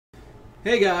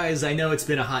Hey guys, I know it's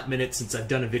been a hot minute since I've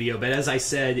done a video, but as I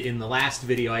said in the last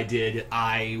video I did,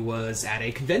 I was at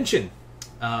a convention,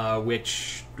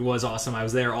 which was awesome. I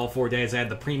was there all 4 days. I had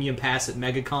the premium pass at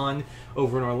Megacon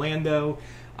over in Orlando.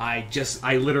 I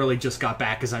literally just got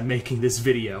back as I'm making this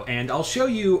video, and I'll show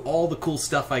you all the cool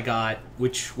stuff I got,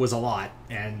 which was a lot,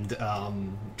 and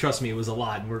trust me, it was a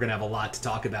lot, and we're gonna have a lot to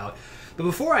talk about. But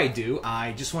before I do,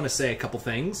 I just want to say a couple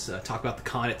things, talk about the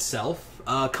con itself.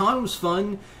 Con was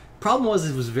fun. Problem was,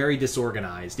 it was very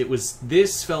disorganized.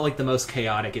 This felt like the most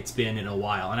chaotic it's been in a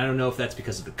while, and I don't know if that's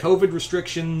because of the COVID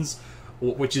restrictions,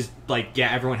 which is like,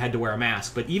 yeah, everyone had to wear a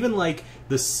mask, but even like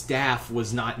the staff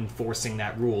was not enforcing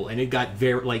that rule, and it got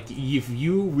very, like, if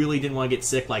you really didn't want to get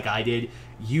sick like I did,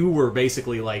 you were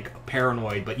basically like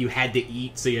paranoid, but you had to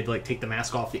eat, so you had to like take the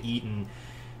mask off to eat. And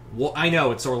well, I know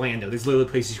it's Orlando, there's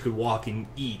literally places you could walk and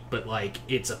eat, but like,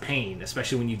 it's a pain,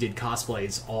 especially when you did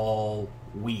cosplays all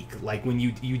week. Like when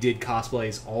you did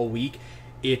cosplays all week,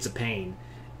 it's a pain.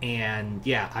 And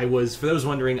yeah, for those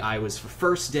wondering, I was, for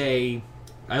first day,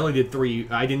 I only did 3,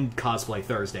 I didn't cosplay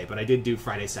Thursday, but I did do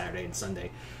Friday, Saturday, and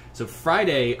Sunday. So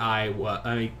Friday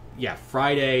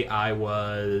Friday I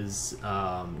was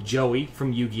Joey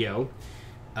from Yu-Gi-Oh!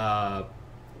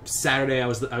 Saturday I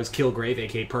was Killgrave,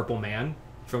 aka Purple Man,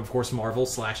 from, of course, Marvel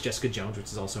 / Jessica Jones, which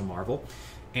is also Marvel.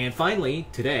 And finally,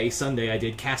 today, Sunday, I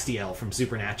did Castiel from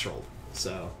Supernatural.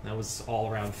 So that was all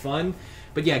around fun.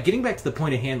 But yeah, getting back to the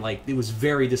point at hand, like, it was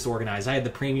very disorganized. I had the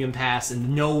premium pass,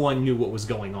 and no one knew what was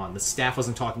going on. The staff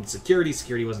wasn't talking to security,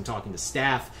 security wasn't talking to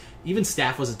staff, even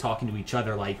staff wasn't talking to each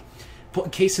other. Like,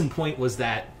 case in point was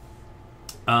that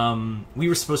we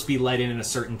were supposed to be let in at a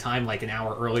certain time, like an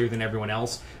hour earlier than everyone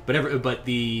else, but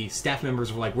the staff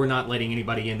members were like, we're not letting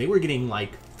anybody in. They were getting,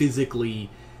 like, physically,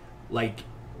 like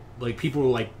people were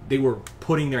like, they were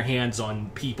putting their hands on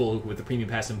people with the premium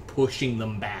pass and pushing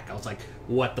them back. I was like,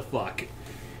 what the fuck?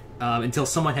 Until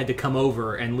someone had to come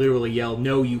over and literally yell,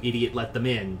 no, you idiot, let them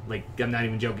in. Like, I'm not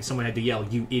even joking. Someone had to yell,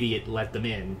 you idiot, let them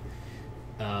in.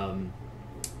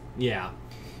 Yeah.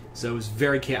 So it was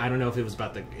very, I don't know if it was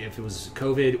if it was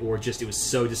COVID or just it was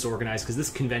so disorganized, because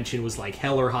this convention was like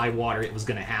hell or high water, it was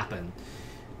going to happen.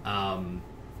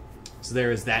 So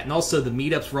there is that. And also the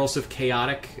meetups were also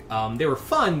chaotic. They were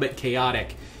fun, but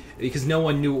chaotic, because no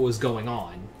one knew what was going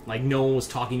on. Like, no one was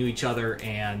talking to each other,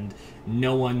 and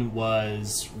no one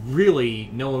was really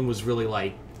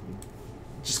like,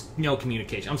 just no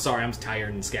communication. I'm sorry, I'm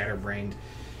tired and scatterbrained.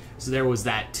 So there was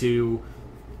that too.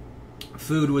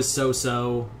 Food was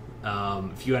so-so.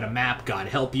 If you had a map, God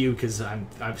help you, because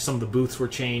some of the booths were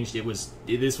changed.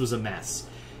 This was a mess.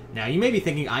 Now, you may be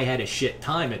thinking I had a shit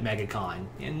time at MegaCon,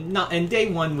 and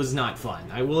day one was not fun.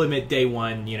 I will admit, day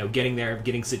one, you know, getting there,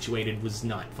 getting situated was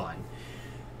not fun.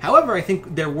 However, I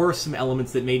think there were some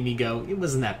elements that made me go, it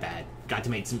wasn't that bad. Got to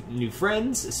make some new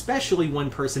friends, especially one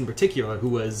person in particular who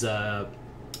was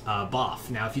Boff.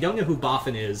 Now, if you don't know who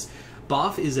Boffin is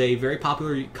a very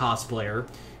popular cosplayer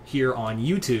here on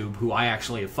YouTube who I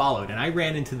actually have followed, and I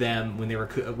ran into them when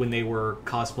they were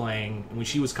cosplaying, when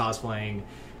she was cosplaying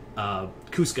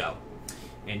Cusco,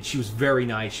 and she was very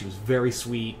nice. She was very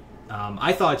sweet.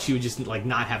 I thought she would just like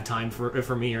not have time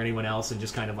for me or anyone else and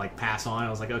just kind of like pass on. I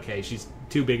was like, okay, she's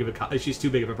too big of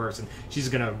a person. She's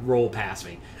gonna roll past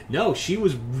me. No, she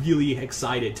was really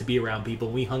excited to be around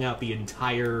people. We hung out the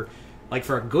entire, like,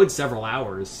 for a good several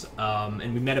hours,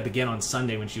 and we met up again on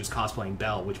Sunday when she was cosplaying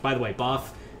Belle, which, by the way,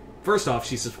 Boff, first off,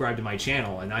 she subscribed to my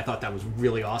channel, and I thought that was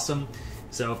really awesome.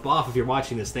 So, Boff, if you're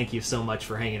watching this, thank you so much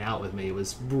for hanging out with me. It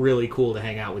was really cool to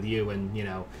hang out with you, and, you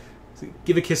know,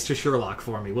 give a kiss to Sherlock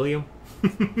for me, will you?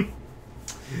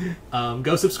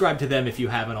 Go subscribe to them if you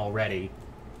haven't already.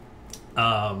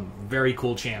 Very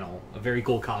cool channel. A very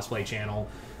cool cosplay channel.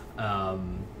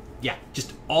 Yeah,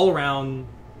 just all around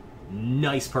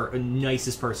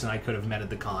nicest person I could have met at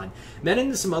the con. Met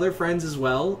into some other friends as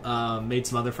well. Made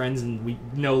some other friends, and we,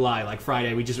 no lie, like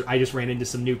Friday, I just ran into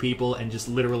some new people and just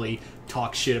literally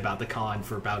talked shit about the con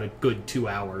for about a good 2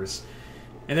 hours.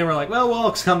 And then we're like, well,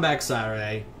 we'll come back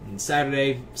Saturday. And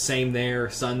Saturday, same there.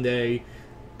 Sunday,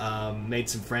 made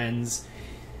some friends.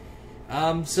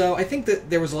 So I think that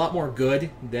there was a lot more good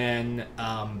than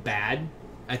bad.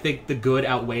 I think the good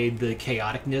outweighed the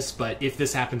chaoticness, but if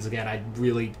this happens again, I'd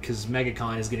really, because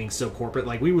MegaCon is getting so corporate,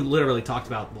 like, we would literally talked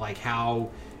about, like,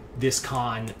 how this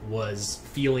con was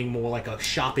feeling more like a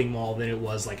shopping mall than it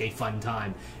was like a fun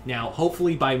time. Now,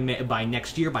 hopefully by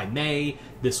next year, by May,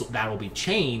 that will be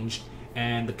changed,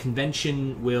 and the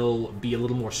convention will be a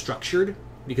little more structured,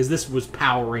 because this was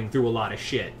powering through a lot of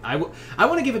shit. I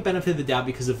want to give it benefit of the doubt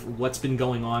because of what's been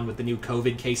going on with the new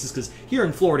COVID cases, because here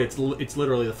in Florida, it's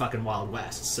literally the fucking Wild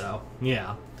West, so,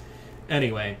 yeah.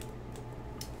 Anyway,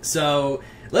 So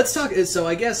let's talk. So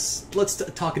I guess let's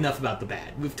talk enough about the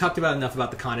bad. We've talked about enough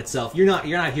about the con itself. You're not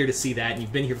here to see that, and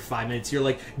you've been here for 5 minutes. You're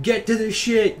like, get to the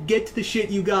shit. Get to the shit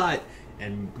you got.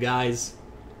 And guys,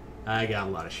 I got a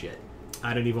lot of shit.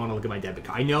 I don't even want to look at my debit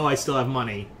card. I know I still have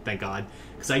money, thank God,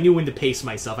 because I knew when to pace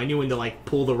myself. I knew when to like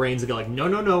pull the reins and go like, no,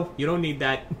 no, no, you don't need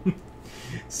that.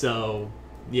 So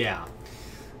yeah.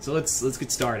 So let's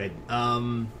get started.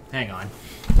 Hang on.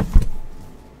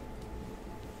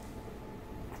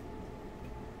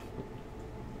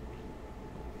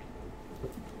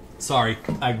 Sorry,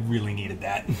 I really needed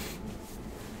that.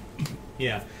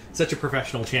 Yeah, such a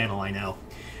professional channel, I know.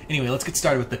 Anyway, let's get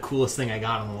started with the coolest thing I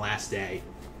got on the last day.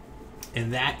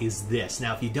 And that is this.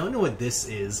 Now, if you don't know what this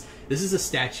is a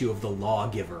statue of the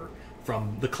lawgiver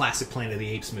from the classic Planet of the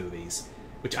Apes movies,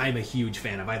 which I'm a huge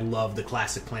fan of. I love the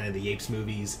classic Planet of the Apes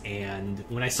movies, and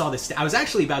when I saw this, I was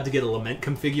actually about to get a lament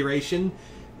configuration,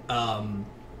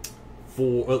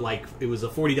 for like, it was a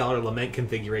 $40 lament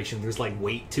configuration. There's like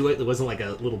weight to it. It wasn't like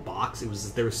a little box.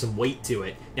 There was some weight to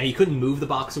it. Now you couldn't move the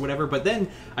box or whatever, but then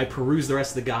I perused the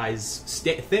rest of the guy's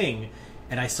thing,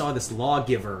 and I saw this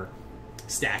lawgiver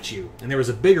statue, and there was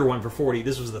a bigger one for 40.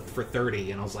 This was for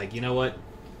 30, and I was like, you know what?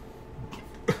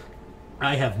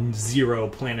 I have zero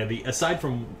Planet of the... Aside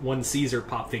from one Caesar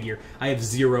pop figure, I have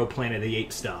zero Planet of the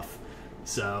Apes stuff.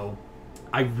 So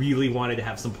I really wanted to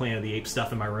have some Planet of the Apes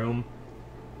stuff in my room.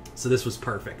 So this was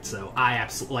perfect. So I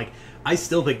absolutely... Like, I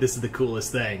still think this is the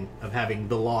coolest thing, of having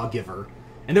the lawgiver.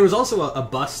 And there was also a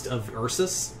bust of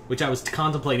Ursus, which I was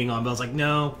contemplating on, but I was like,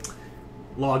 no,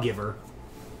 lawgiver.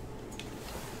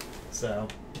 So,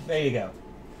 there you go.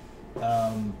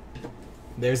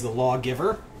 There's the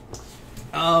lawgiver.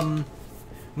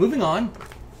 Moving on,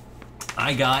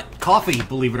 I got coffee,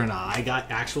 believe it or not. I got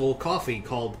actual coffee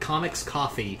called Comics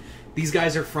Coffee. These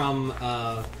guys are from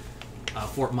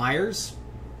Fort Myers.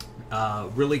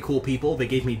 Really cool people. They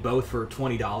gave me both for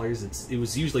 $20. It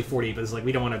was usually $40, but it's like,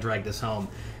 we don't want to drag this home.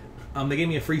 They gave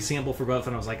me a free sample for both,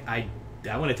 and I was like, I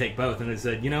want to take both. And they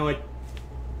said, you know what?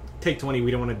 Take 20, we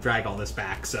don't want to drag all this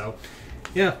back. So,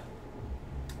 yeah.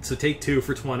 So take 2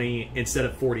 for 20 instead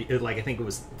of 40. Like, I think it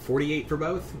was 48 for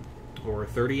both, or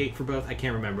 38 for both. I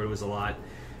can't remember. It was a lot.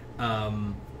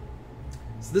 So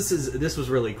this was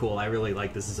really cool. I really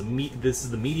like this. This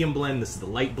is the medium blend. This is the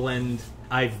light blend.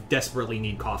 I desperately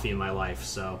need coffee in my life.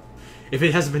 So, if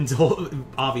it hasn't been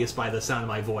obvious by the sound of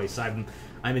my voice, I'm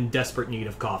in desperate need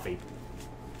of coffee.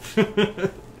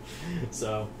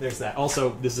 So there's that.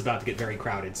 Also, this is about to get very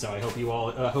crowded, so I hope you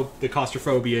all hope the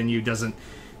claustrophobia in you doesn't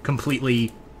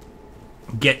completely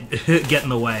get in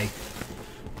the way.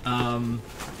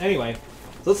 Anyway,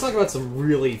 so let's talk about some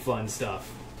really fun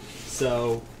stuff.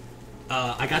 So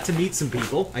I got to meet some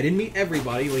people. I didn't meet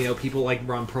everybody. You know, people like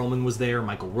Ron Perlman was there,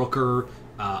 Michael Rooker.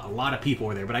 A lot of people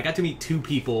were there, but I got to meet 2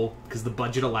 people because the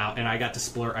budget allowed, and I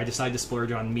decided to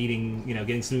splurge on meeting,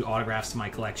 getting some new autographs to my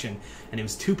collection, and it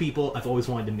was 2 people I've always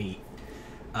wanted to meet.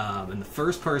 And the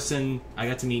first person I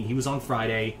got to meet, he was on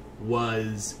Friday,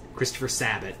 was Christopher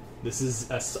Sabat.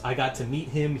 I got to meet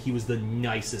him. He was the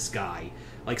nicest guy.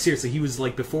 Like, seriously, he was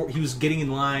like, before he was getting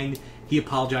in line, he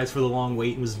apologized for the long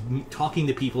wait and was talking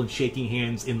to people and shaking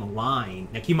hands in the line.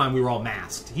 Now, keep in mind, we were all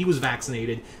masked. He was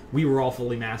vaccinated. We were all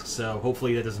fully masked, so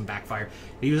hopefully that doesn't backfire.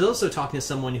 He was also talking to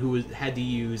someone who had to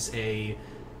use a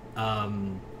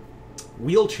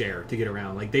wheelchair to get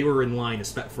around. Like, they were in line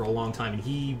for a long time, and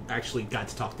he actually got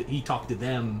to talk to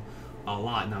them a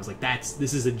lot, and I was like,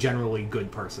 this is a generally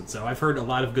good person. So I've heard a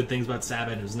lot of good things about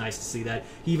Sabat, and it was nice to see that.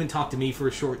 He even talked to me for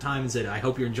a short time and said, I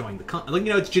hope you're enjoying the like,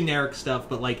 it's generic stuff,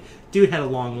 but like, dude had a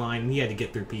long line and he had to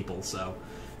get through people, so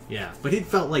yeah. But it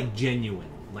felt like genuine.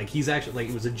 Like, he's actually, like,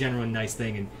 it was a genuine nice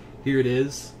thing, and here it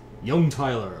is. Young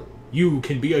Tyler, you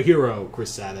can be a hero,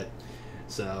 Chris Sabat.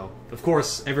 So, of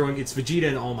course, it's Vegeta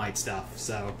and All Might stuff,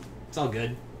 so it's all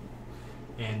good.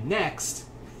 And next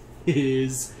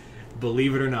is,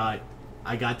 believe it or not,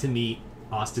 I got to meet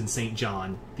Austin St.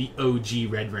 John, the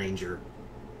OG Red Ranger.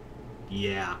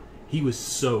 Yeah, he was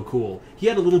so cool. He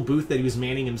had a little booth that he was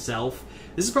manning himself.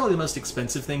 This is probably the most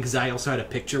expensive thing because I also had a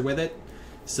picture with it.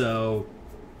 So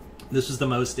this was the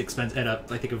most expensive, and I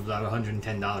think it was about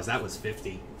 $110. That was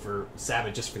 $50 for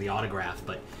Sabat just for the autograph.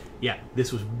 But yeah,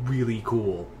 this was really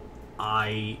cool.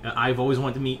 I've always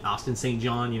wanted to meet Austin St.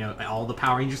 John, all the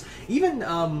Power Rangers.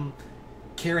 Even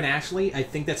Karen Ashley, I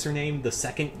think that's her name, the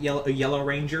second Yellow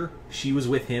Ranger, she was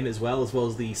with him as well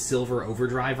as the Silver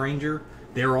Overdrive Ranger.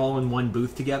 They're all in one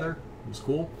booth together. It was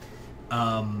cool.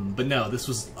 But no, this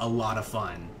was a lot of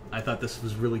fun. I thought this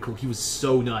was really cool. He was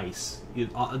so nice.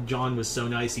 John was so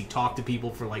nice. He talked to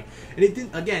people for and it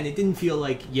didn't feel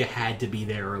like you had to be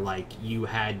there or like you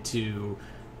had to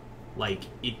Like,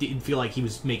 it didn't feel like he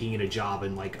was making it a job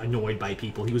and, like, annoyed by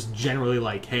people. He was generally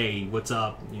like, hey, what's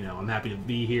up? You know, I'm happy to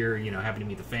be here. You know, happy to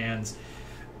meet the fans.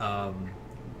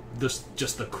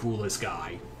 Just the coolest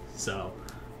guy. So,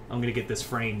 I'm going to get this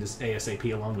framed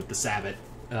ASAP along with the Sabat,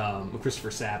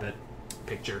 Christopher Sabat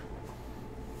picture.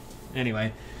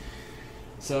 Anyway,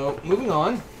 so, moving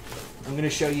on. I'm going to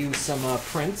show you some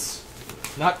prints.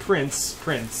 Not prints.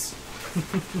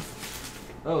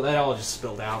 Oh, that all just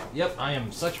spilled out. Yep, I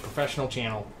am such a professional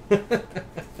channel.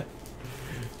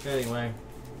 Anyway.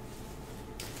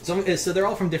 So they're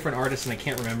all from different artists, and I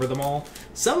can't remember them all.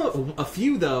 A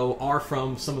few, though, are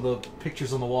from some of the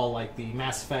pictures on the wall, like the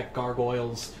Mass Effect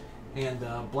Gargoyles and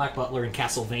Black Butler and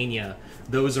Castlevania.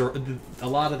 Those are... A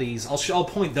lot of these... I'll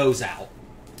point those out.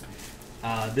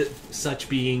 Such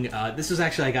being... this was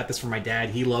actually... I got this from my dad.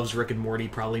 He loves Rick and Morty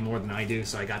probably more than I do,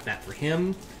 so I got that for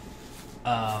him.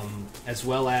 As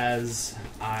well as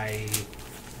I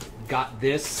got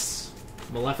this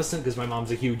Maleficent, because my mom's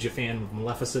a huge fan of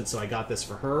Maleficent, so I got this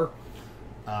for her.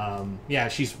 Yeah,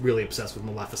 she's really obsessed with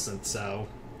Maleficent, so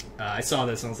I saw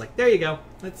this and I was like, there you go.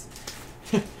 That's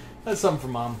something for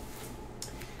Mom.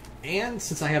 And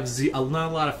since I have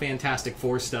not a lot of Fantastic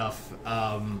Four stuff,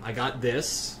 I got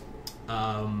this.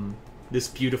 This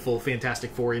beautiful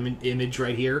Fantastic Four image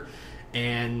right here.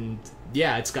 And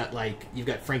yeah, it's got, like, you've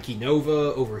got Frankie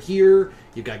Nova over here,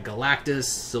 you've got Galactus,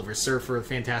 Silver Surfer,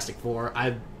 Fantastic Four.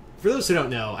 For those who don't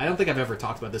know, I don't think I've ever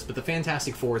talked about this, but the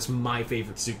Fantastic Four is my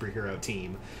favorite superhero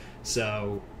team.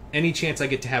 So, any chance I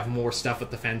get to have more stuff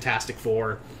with the Fantastic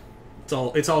Four,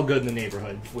 it's all good in the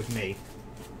neighborhood with me.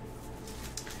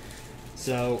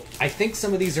 So, I think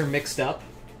some of these are mixed up,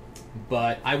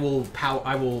 but I will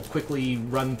quickly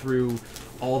run through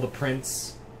all the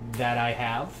prints that I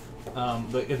have.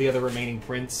 The other remaining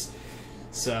prints.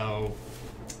 So,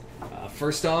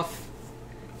 first off,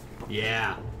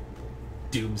 yeah,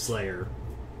 Doomslayer.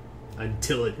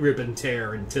 Until it rip and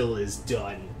tear until it is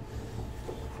done.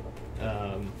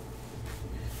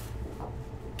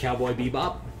 Cowboy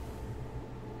Bebop.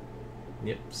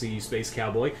 Yep, see Space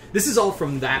Cowboy. This is all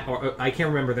from that, I can't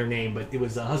remember their name, but it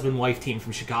was a husband-wife team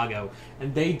from Chicago.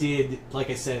 And they did,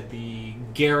 like I said, the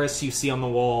Garrus you see on the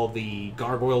wall, the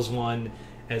Gargoyles one,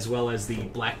 as well as the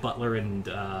Black Butler and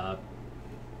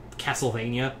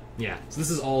Castlevania. Yeah, so this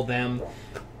is all them.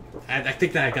 I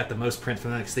think that I got the most prints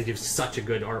from them because they do such a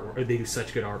good artwork. They do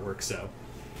such good artwork. So,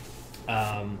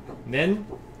 then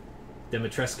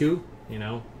Dimitrescu. You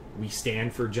know, we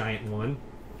stand for Giant Woman.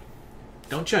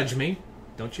 Don't judge me.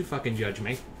 Don't you fucking judge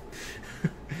me.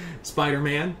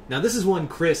 Spider-Man. Now this is one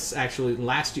Chris actually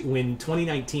last year, when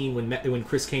 2019 when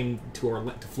Chris came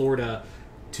to Florida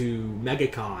to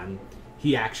MegaCon.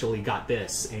 He actually got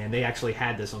this, and they actually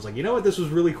had this. I was like, you know what, this was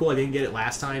really cool. I didn't get it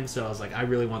last time, so I was like, I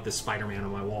really want this Spider-Man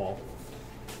on my wall.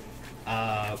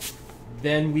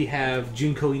 Then we have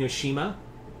Junko Inoshima,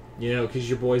 you know, because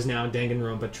your boy's now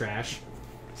Danganronpa trash.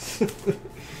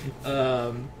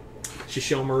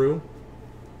 Shishomaru.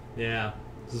 Yeah,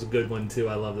 this is a good one, too.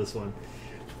 I love this one.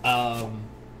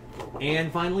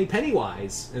 And finally,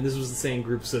 Pennywise. And this was the same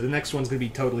group, so the next one's going to be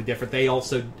totally different. They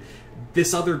also...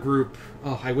 This other group,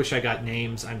 oh, I wish I got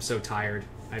names. I'm so tired.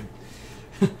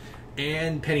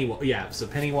 And Pennywise, yeah, so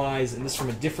Pennywise, and this from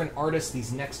a different artist,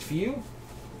 these next few.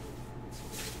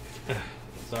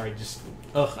 Sorry,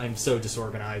 I'm so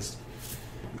disorganized.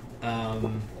 We've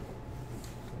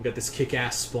got this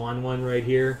kick-ass Spawn one right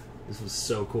here. This was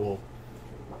so cool.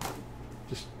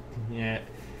 Yeah.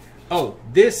 Oh,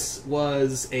 this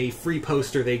was a free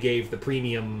poster they gave the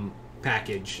premium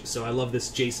package, so I love this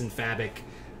Jason Fabik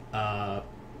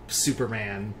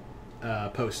Superman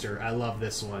poster. I love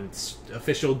this one. It's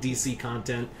official DC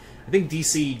content. I think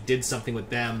DC did something with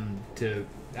them to...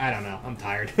 I don't know. I'm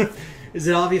tired. Is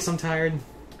it obvious I'm tired?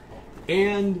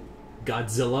 And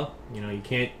Godzilla. You know, you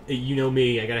can't... You know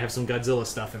me. I gotta have some Godzilla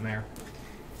stuff in there.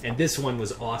 And this one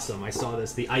was awesome. I saw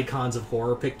this. The Icons of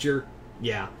Horror picture.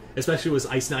 Yeah. Especially with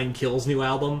Ice Nine Kills' new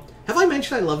album. Have I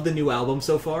mentioned I love the new album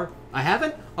so far? I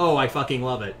haven't? Oh, I fucking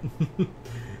love it.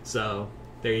 So...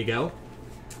 There you go.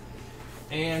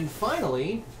 And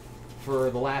finally,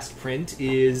 for the last print,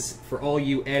 is for all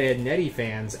you Ed, and Eddie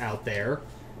fans out there.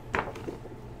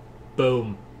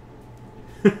 Boom.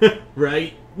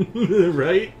 Right?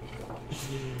 Right?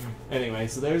 Anyway,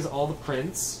 so there's all the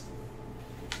prints.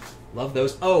 Love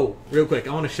those. Oh, real quick,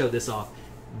 I want to show this off.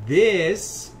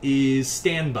 This is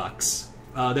Stan Bucks.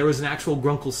 There was an actual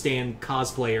Grunkle Stan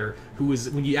cosplayer who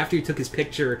was, after you took his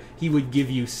picture, he would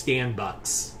give you Stan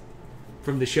Bucks.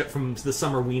 From the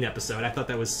Summer Ween episode. I thought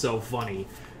that was so funny.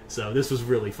 So this was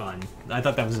really fun. I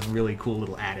thought that was a really cool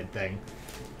little added thing.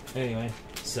 Anyway,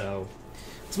 so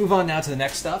let's move on now to the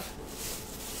next stuff.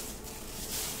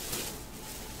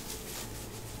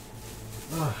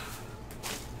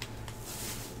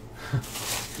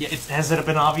 Yeah, has it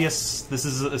been obvious? This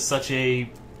is such a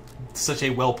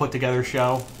well put together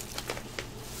show.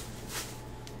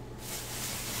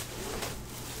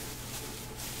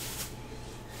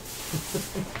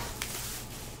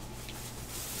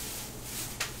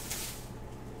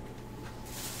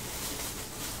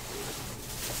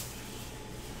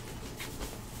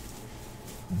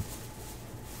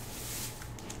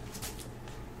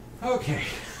 Okay.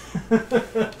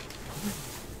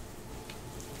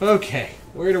 Okay.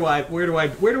 Where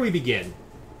do we begin?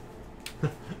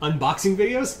 Unboxing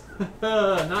videos?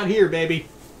 Not here, baby.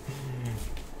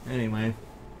 Anyway.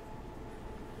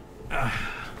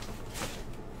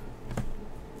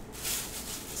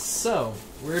 So,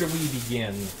 where do we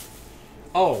begin?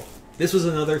 Oh, this was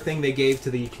another thing they gave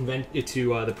to the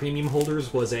the premium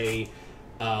holders, was a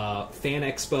Fan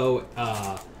Expo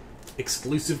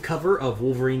exclusive cover of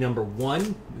Wolverine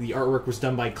 #1. The artwork was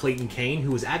done by Clayton Kane,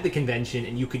 who was at the convention,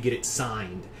 and you could get it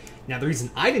signed. Now, the reason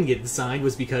I didn't get it signed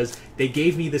was because they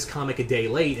gave me this comic a day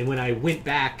late, and when I went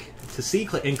back to see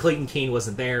and Clayton Kane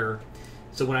wasn't there,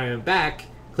 so when I went back,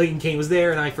 Clayton Kane was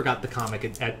there, and I forgot the comic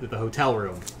at the hotel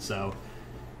room. So,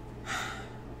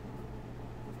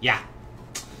 yeah,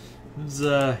 it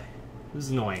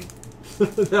was annoying.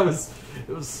 that was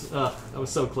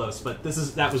so close, but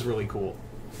that was really cool.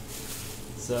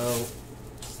 So,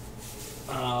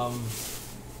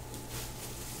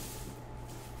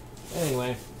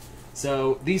 anyway,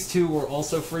 so these two were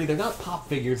also free. They're not pop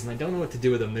figures, and I don't know what to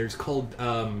do with them. They're called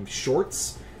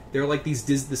shorts. They're like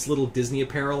this little Disney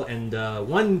apparel, and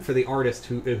one for the artist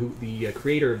who the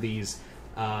creator of these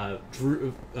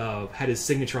drew had his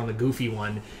signature on the Goofy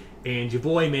one, and your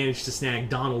boy managed to snag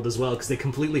Donald as well because they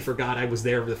completely forgot I was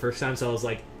there for the first time. So I was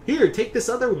like, "Here, take this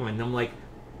other one." And I'm like,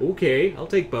 "Okay, I'll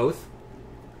take both."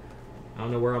 I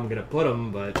don't know where I'm gonna put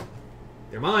them, but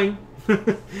they're mine.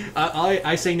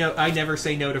 I say no. I never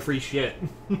say no to free shit.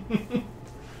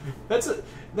 There's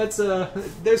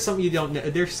something you don't know.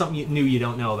 There's something new you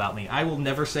don't know about me. I will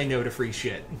never say no to free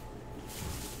shit.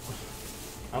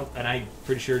 Oh, and I'm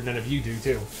pretty sure none of you do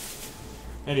too.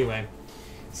 Anyway,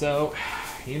 so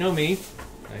you know me.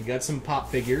 I got some pop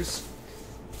figures.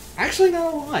 Actually,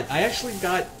 not a lot. I actually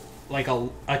got like a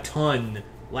ton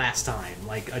last time,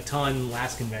 like a ton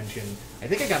last convention. I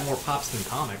think I got more pops than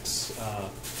comics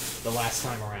the last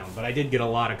time around, but I did get a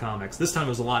lot of comics. This time it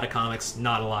was a lot of comics,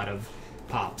 not a lot of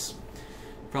pops.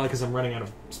 Probably because I'm running out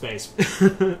of space.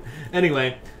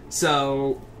 Anyway,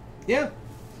 so yeah.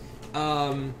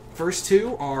 First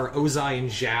two are Ozai and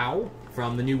Zhao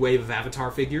from the new wave of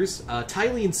Avatar figures.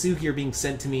 Tylee and Suki are being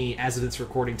sent to me as of this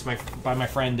recording by my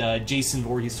friend Jason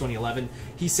Voorhees 2011.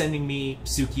 He's sending me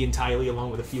Suki and Tylee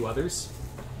along with a few others.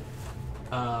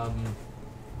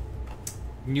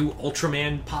 New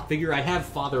Ultraman pop figure. I have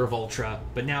Father of Ultra,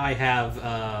 but now I have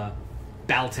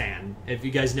Baltan. If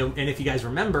you guys know, and if you guys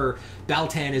remember,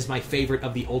 Baltan is my favorite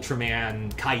of the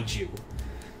Ultraman kaiju.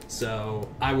 So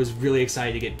I was really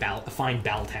excited to get find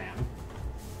Baltan.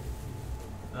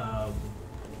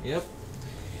 Yep.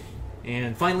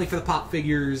 And finally for the pop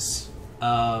figures,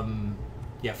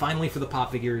 finally for the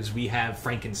pop figures, we have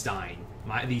Frankenstein,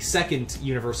 the second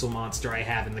Universal monster I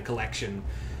have in the collection.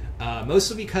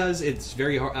 Mostly because it's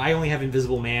very hard. I only have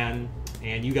Invisible Man,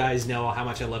 and you guys know how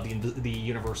much I love the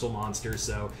Universal monsters,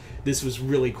 so this was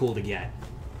really cool to get.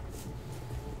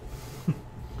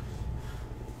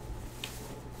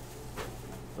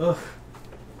 Ugh.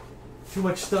 Too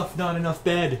much stuff, not enough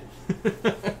bed.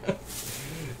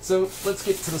 So let's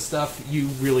get to the stuff you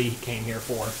really came here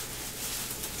for.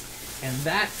 And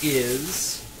that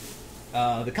is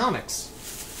the comics.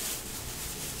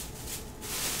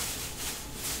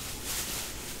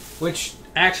 Which,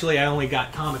 actually, I only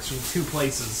got comics from 2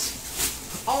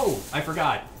 places. Oh, I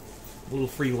forgot. A little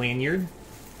free lanyard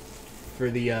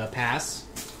for the pass.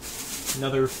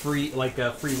 Another free,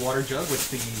 free water jug, which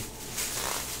the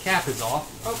cap is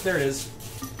off. Oh, there it is.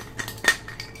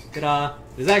 Ta-da!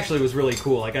 This actually was really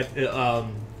cool. I got,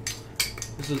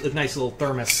 this was a nice little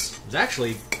thermos. It was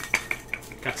actually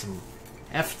got some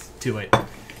heft to it.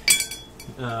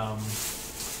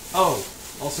 Oh,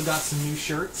 also got some new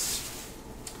shirts.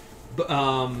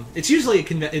 It's usually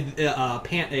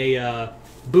a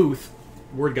booth,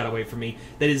 word got away from me,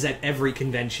 that is at every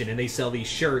convention, and they sell these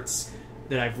shirts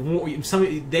that I've worn.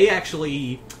 They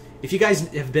actually, if you guys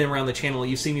have been around the channel,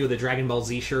 you've seen me with a Dragon Ball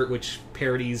Z shirt, which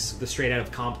parodies the Straight Outta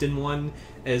Compton one,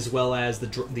 as well as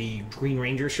the Green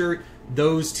Ranger shirt.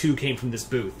 Those two came from this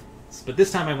booth. But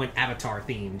this time I went Avatar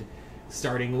themed,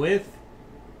 starting with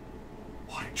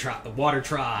Water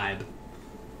Tribe.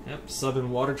 Yep,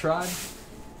 Southern Water Tribe.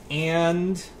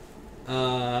 And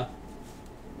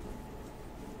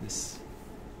This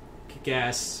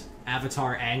kick-ass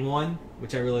Avatar Aang one,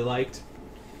 which I really liked.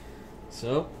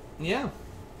 So, yeah.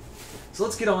 So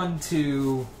let's get on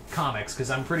to comics, because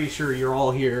I'm pretty sure you're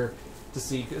all here to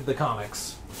see the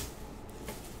comics.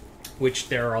 Which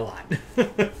there are a lot.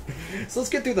 So let's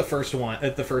get through the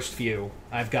first few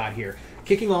I've got here.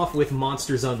 Kicking off with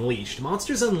Monsters Unleashed.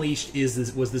 Monsters Unleashed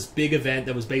was this big event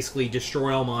that was basically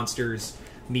Destroy All Monsters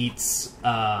meets it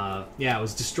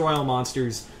was Destroy All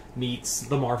Monsters meets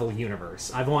the Marvel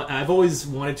Universe. I've always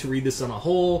wanted to read this on a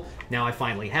whole. Now I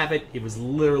finally have it. It was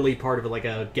literally part of like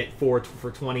a get 4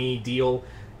 for 20 deal.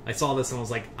 I saw this and I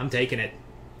was like, I'm taking it.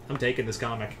 I'm taking this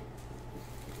comic.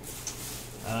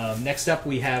 Next up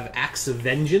we have Acts of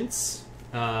Vengeance.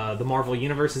 The Marvel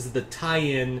Universe is the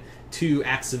tie-in to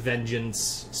Acts of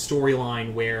Vengeance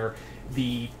storyline where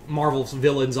the Marvel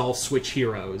villains all switch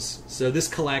heroes. So this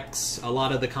collects a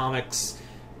lot of the comics.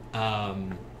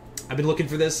 I've been looking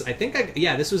for this. I think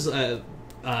this was a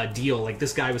deal. Like,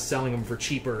 this guy was selling them for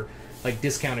cheaper, like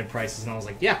discounted prices, and I was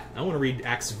like, yeah, I want to read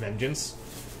Acts of Vengeance.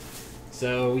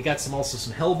 So we got also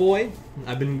some Hellboy.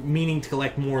 I've been meaning to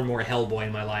collect more and more Hellboy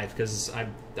in my life because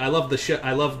I love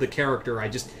the character.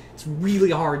 It's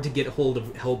really hard to get a hold of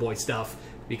Hellboy stuff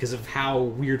because of how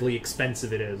weirdly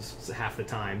expensive it is half the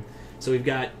time. So we've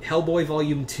got Hellboy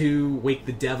Volume 2, Wake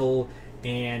the Devil,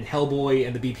 and Hellboy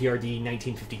and the BPRD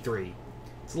 1953.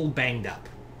 It's a little banged up.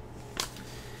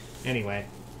 Anyway.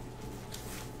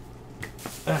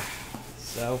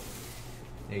 So,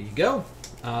 there you go.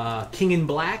 King in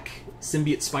Black,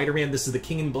 Symbiote Spider-Man. This is the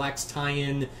King in Black's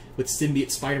tie-in with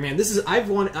Symbiote Spider-Man.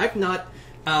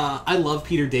 I love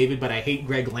Peter David, but I hate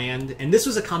Greg Land, and this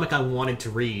was a comic I wanted to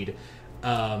read.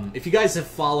 If you guys are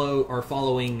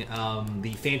following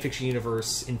the fanfiction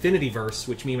universe Infinityverse,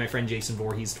 which me and my friend Jason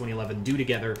Voorhees 2011 do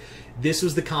together, this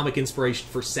was the comic inspiration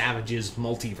for Savage's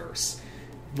Multiverse.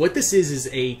 What this is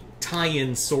a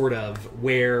tie-in, sort of,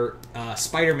 where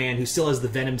Spider-Man, who still has the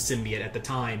Venom symbiote at the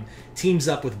time, teams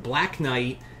up with Black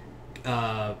Knight,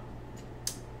 Monica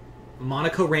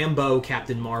Rambeau,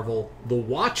 Captain Marvel, The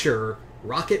Watcher,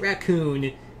 Rocket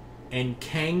Raccoon, and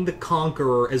Kang the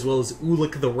Conqueror, as well as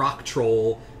Ulik the Rock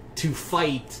Troll, to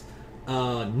fight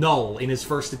Null in his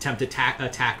first attempt to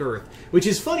attack Earth. Which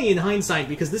is funny in hindsight,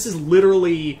 because this is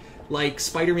literally like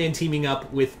Spider-Man teaming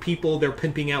up with people they're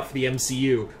pimping out for the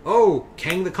MCU. Oh,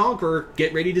 Kang the Conqueror,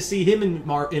 get ready to see him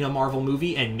in a Marvel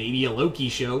movie, and maybe a Loki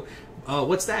show.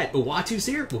 What's that? Uatu's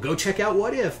here? Well, go check out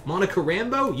What If. Monica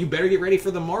Rambeau, you better get ready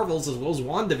for the Marvels, as well as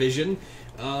WandaVision.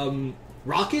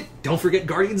 Rocket, don't forget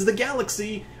Guardians of the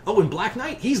Galaxy. Oh, and Black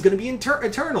Knight, he's going to be in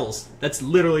Eternals. That's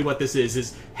literally what this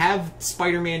is have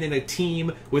Spider-Man in a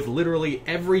team with literally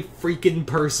every freaking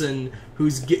person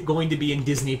who's going to be in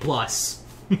Disney Plus.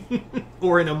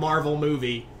 Or in a Marvel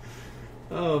movie.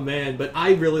 Oh, man. But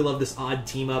I really love this odd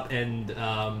team-up, and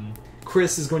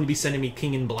Chris is going to be sending me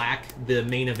King in Black, the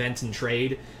main event and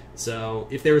trade. So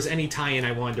if there was any tie-in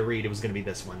I wanted to read, it was going to be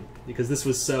this one. Because this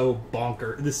was so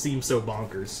this seems so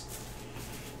bonkers.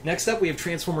 Next up, we have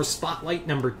Transformers Spotlight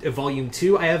Volume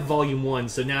 2. I have Volume 1,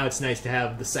 so now it's nice to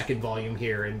have the second volume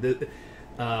here. And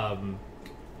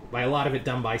by a lot of it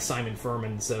done by Simon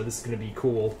Furman, so this is going to be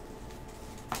cool.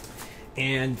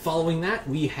 And following that,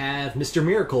 we have Mr.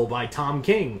 Miracle by Tom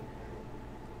King.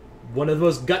 One of the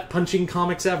most gut-punching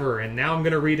comics ever, and now I'm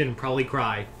going to read it and probably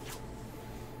cry.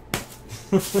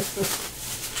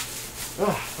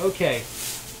 Okay.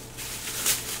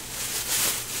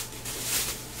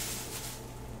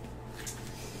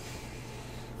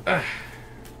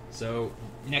 So,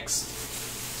 next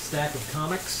stack of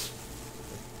comics.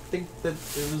 I think that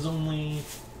there was only...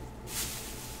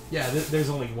 Yeah, there's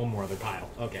only one more other pile.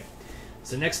 Okay.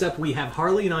 So next up we have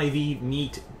Harley and Ivy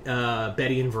meet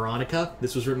Betty and Veronica.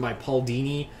 This was written by Paul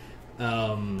Dini.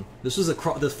 This was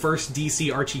the first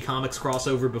DC Archie Comics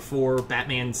crossover before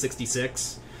Batman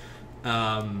 66.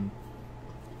 And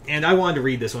I wanted to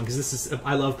read this one because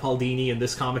I love Paul Dini, and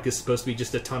this comic is supposed to be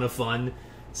just a ton of fun.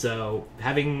 So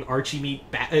having Archie meet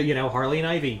Harley and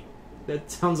Ivy, that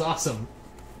sounds awesome.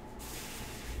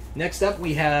 Next up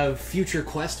we have Future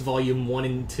Quest Volume 1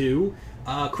 and 2.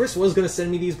 Chris was going to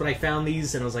send me these, but I found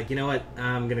these, and I was like, you know what,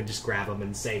 I'm going to just grab them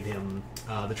and save him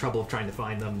the trouble of trying to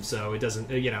find them, so it doesn't,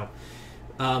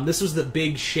 this was the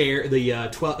big share, the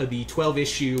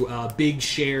 12-issue big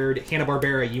shared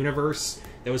Hanna-Barbera universe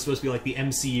that was supposed to be like the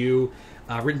MCU,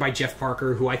 written by Jeff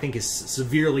Parker, who I think is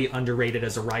severely underrated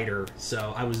as a writer,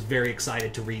 so I was very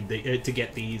excited to read to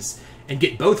get these, and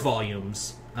get both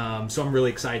volumes, so I'm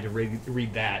really excited to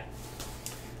read that.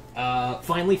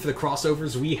 Finally, for the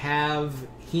crossovers, we have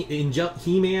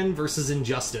He-Man versus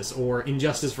Injustice, or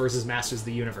Injustice versus Masters of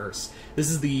the Universe. This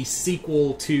is the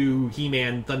sequel to the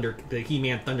He-Man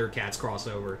Thundercats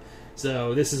crossover.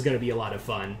 So this is going to be a lot of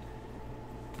fun.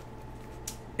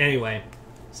 Anyway,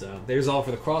 so there's all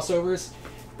for the crossovers.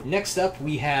 Next up,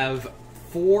 we have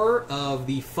 4 of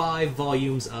the 5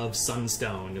 volumes of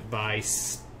Sunstone by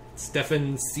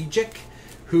Stefan Sejic,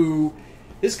 who,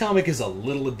 this comic is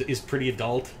pretty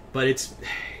adult, but it's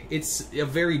a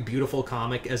very beautiful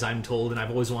comic, as I'm told, and I've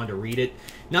always wanted to read it.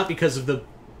 Not because of the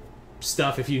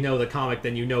stuff, if you know the comic,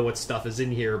 then you know what stuff is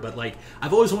in here, but like,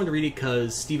 I've always wanted to read it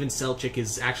because Steven Selchik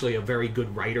is actually a very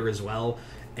good writer as well,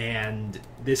 and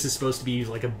this is supposed to be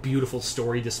like a beautiful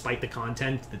story despite the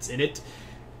content that's in it.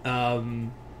 They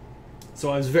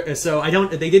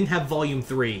didn't have volume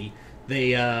 3.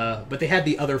 But they had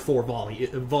the other 4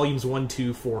 volumes 1,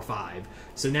 2, 4, 5.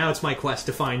 So now it's my quest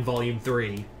to find volume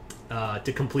 3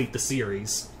 to complete the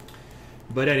series.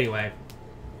 But anyway,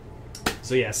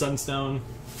 so yeah, Sunstone.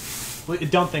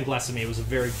 Don't think less of me.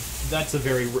 That's a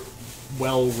very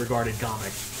well-regarded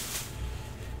comic.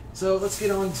 So let's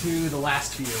get on to the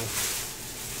last few.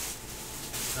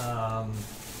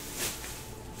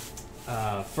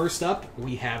 First up,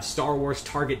 we have Star Wars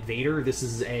Target Vader. This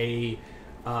is a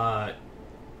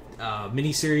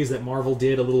miniseries that Marvel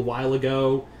did a little while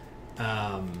ago.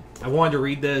 I wanted to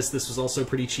read this. This was also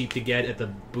pretty cheap to get at the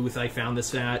booth I found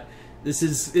this at.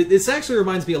 This actually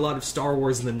reminds me a lot of Star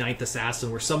Wars and the Ninth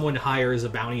Assassin, where someone hires a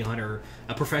bounty hunter,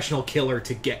 a professional killer,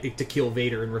 to kill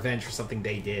Vader in revenge for something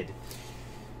they did.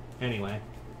 Anyway.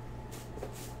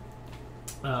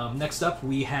 Next up,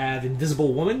 we have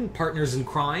Invisible Woman, Partners in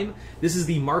Crime. This is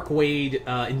the Mark Waid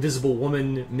Invisible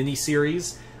Woman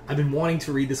miniseries. I've been wanting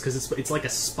to read this because it's like a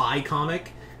spy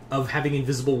comic of having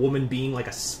Invisible Woman being like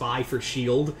a spy for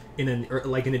S.H.I.E.L.D. in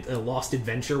a lost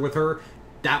adventure with her.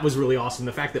 That was really awesome.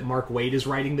 The fact that Mark Waid is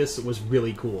writing this was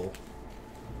really cool.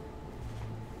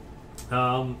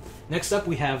 Next up,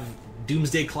 we have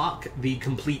Doomsday Clock, the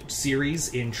complete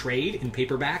series in trade, in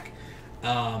paperback.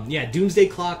 Yeah, Doomsday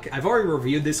Clock, I've already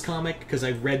reviewed this comic because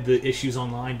I read the issues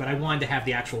online, but I wanted to have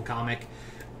the actual comic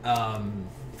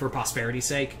for posterity's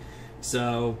sake.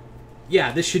 So,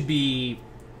 yeah, this should be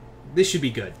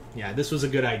good. Yeah, this was a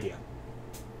good idea.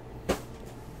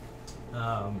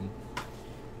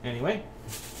 Anyway,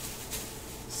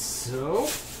 so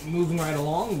moving right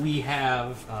along, we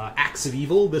have Acts of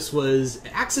Evil.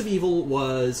 Acts of Evil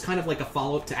was kind of like a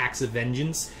follow-up to Acts of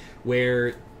Vengeance,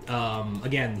 where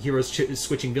again, heroes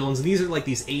switching villains, and these are like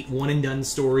these 8 one-and-done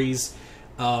stories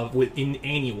in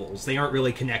annuals. They aren't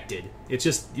really connected. It's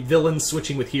just villains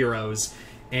switching with heroes.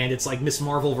 And it's like Miss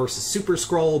Marvel versus Super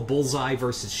Skrull, Bullseye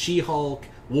versus She-Hulk,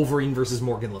 Wolverine versus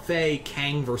Morgan Le Fay,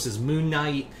 Kang versus Moon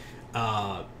Knight,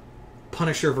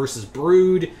 Punisher versus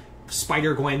Brood,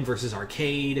 Spider-Gwen versus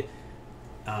Arcade,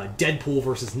 Deadpool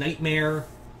versus Nightmare.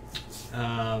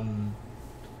 Trying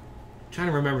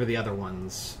to remember the other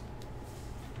ones.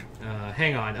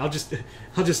 Hang on, I'll just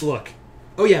look.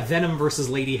 Oh yeah, Venom versus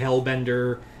Lady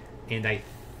Hellbender, and I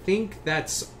think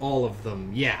that's all of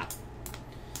them. Yeah.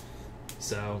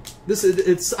 So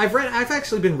I've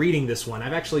actually been reading this one.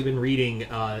 I've actually been reading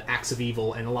Acts of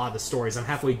Evil and a lot of the stories. I'm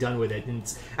halfway done with it, and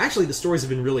actually the stories have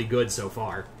been really good so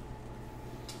far.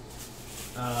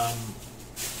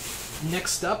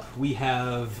 Next up, we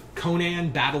have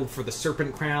Conan Battle for the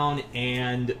Serpent Crown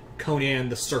and Conan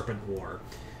the Serpent War.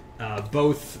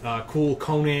 Both cool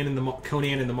Conan and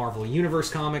the Marvel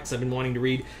Universe comics I've been wanting to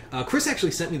read. Chris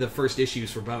actually sent me the first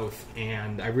issues for both,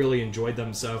 and I really enjoyed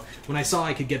them. So when I saw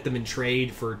I could get them in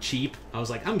trade for cheap, I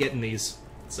was like, I'm getting these.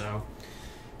 So,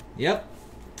 yep.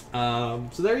 So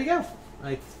there you go.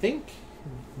 I think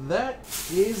that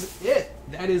is it.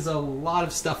 That is a lot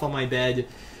of stuff on my bed.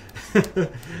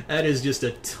 That is just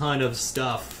a ton of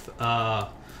stuff.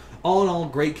 All in all,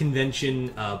 great convention.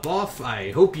 Boff, I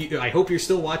hope you're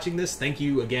still watching this. Thank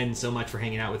you again so much for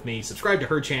hanging out with me. Subscribe to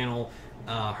her channel.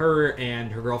 Her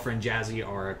and her girlfriend Jazzy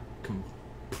are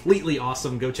completely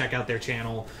awesome. Go check out their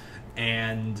channel.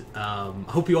 And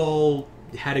hope you all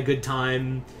had a good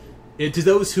time. To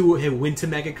those who went to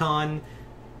MegaCon,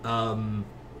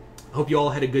 hope you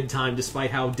all had a good time despite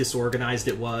how disorganized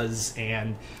it was.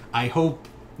 And I hope,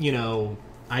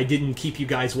 I didn't keep you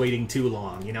guys waiting too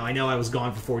long. I know I was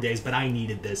gone for 4 days, but I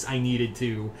needed this. I needed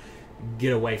to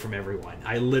get away from everyone.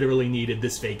 I literally needed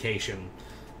this vacation,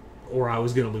 or I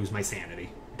was going to lose my sanity.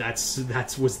 That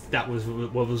was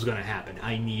what was going to happen.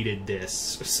 I needed this.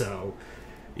 So,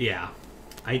 yeah.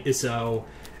 So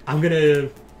I'm going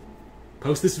to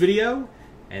post this video,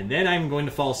 and then I'm going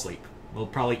to fall asleep. We'll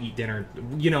probably eat dinner.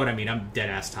 You know what I mean. I'm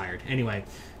dead-ass tired. Anyway,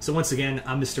 so once again,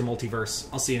 I'm Mr. Multiverse.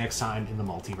 I'll see you next time in the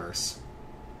multiverse.